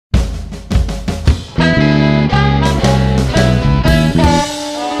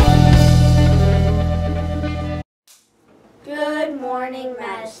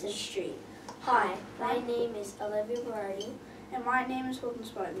Hi, my name is Olivia Berardi. And my name is Holden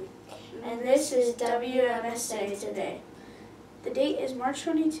Spivey. And this is WMSA Today. The date is March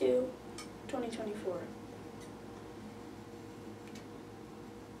 22, 2024.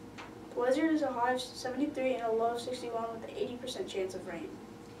 The Blizzard is a high of 73 and a low of 61 with an 80% chance of rain.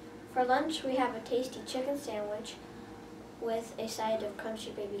 For lunch, we have a tasty chicken sandwich with a side of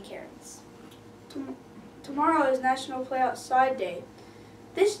crunchy baby carrots. Tomorrow is National Play Outside Day.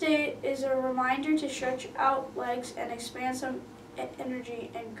 This day is a reminder to stretch out legs and expand some energy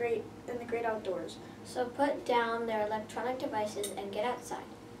in the great outdoors. So put down their electronic devices and get outside.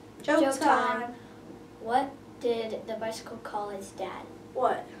 Joke time! What did the bicycle call its dad?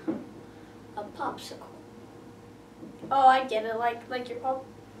 What? A popsicle. Oh, I get it. Like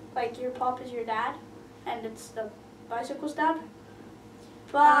your pop is your dad, and it's the bicycle's dad.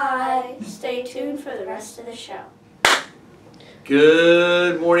 Bye. Stay tuned for the rest of the show.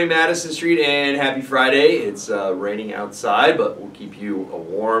 Good morning, Madison Street, and happy Friday. It's raining outside, but we'll keep you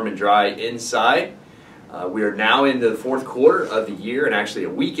warm and dry inside. We are now in the fourth quarter of the year, and actually a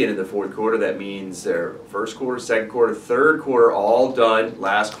weekend in the fourth quarter. That means their first quarter, second quarter, third quarter, all done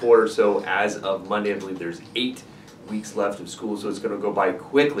last quarter. So as of Monday, I believe there's 8 weeks left of school, so it's going to go by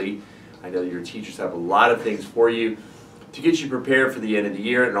quickly. I know your teachers have a lot of things for you to get you prepared for the end of the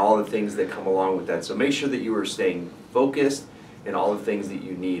year and all the things that come along with that. So make sure that you are staying focused and all the things that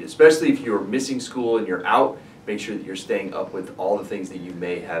you need, especially if you're missing school and you're out. Make sure that you're staying up with all the things that you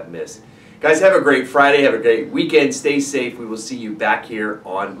may have missed. Guys, have a great Friday, have a great weekend, stay safe. We will see you back here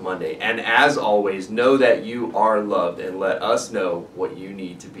on Monday. And as always, know that you are loved and let us know what you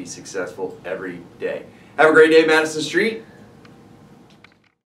need to be successful every day. Have a great day, Madison Street.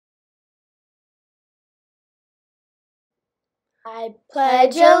 I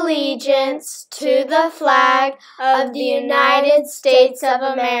pledge allegiance to the flag of the United States of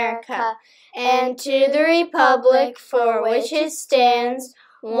America and to the republic for which it stands,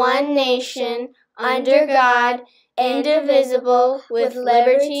 one nation, under God, indivisible, with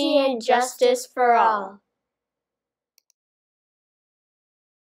liberty and justice for all.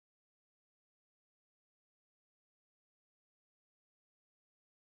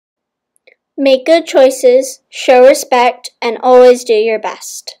 Make good choices, show respect, and always do your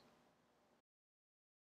best.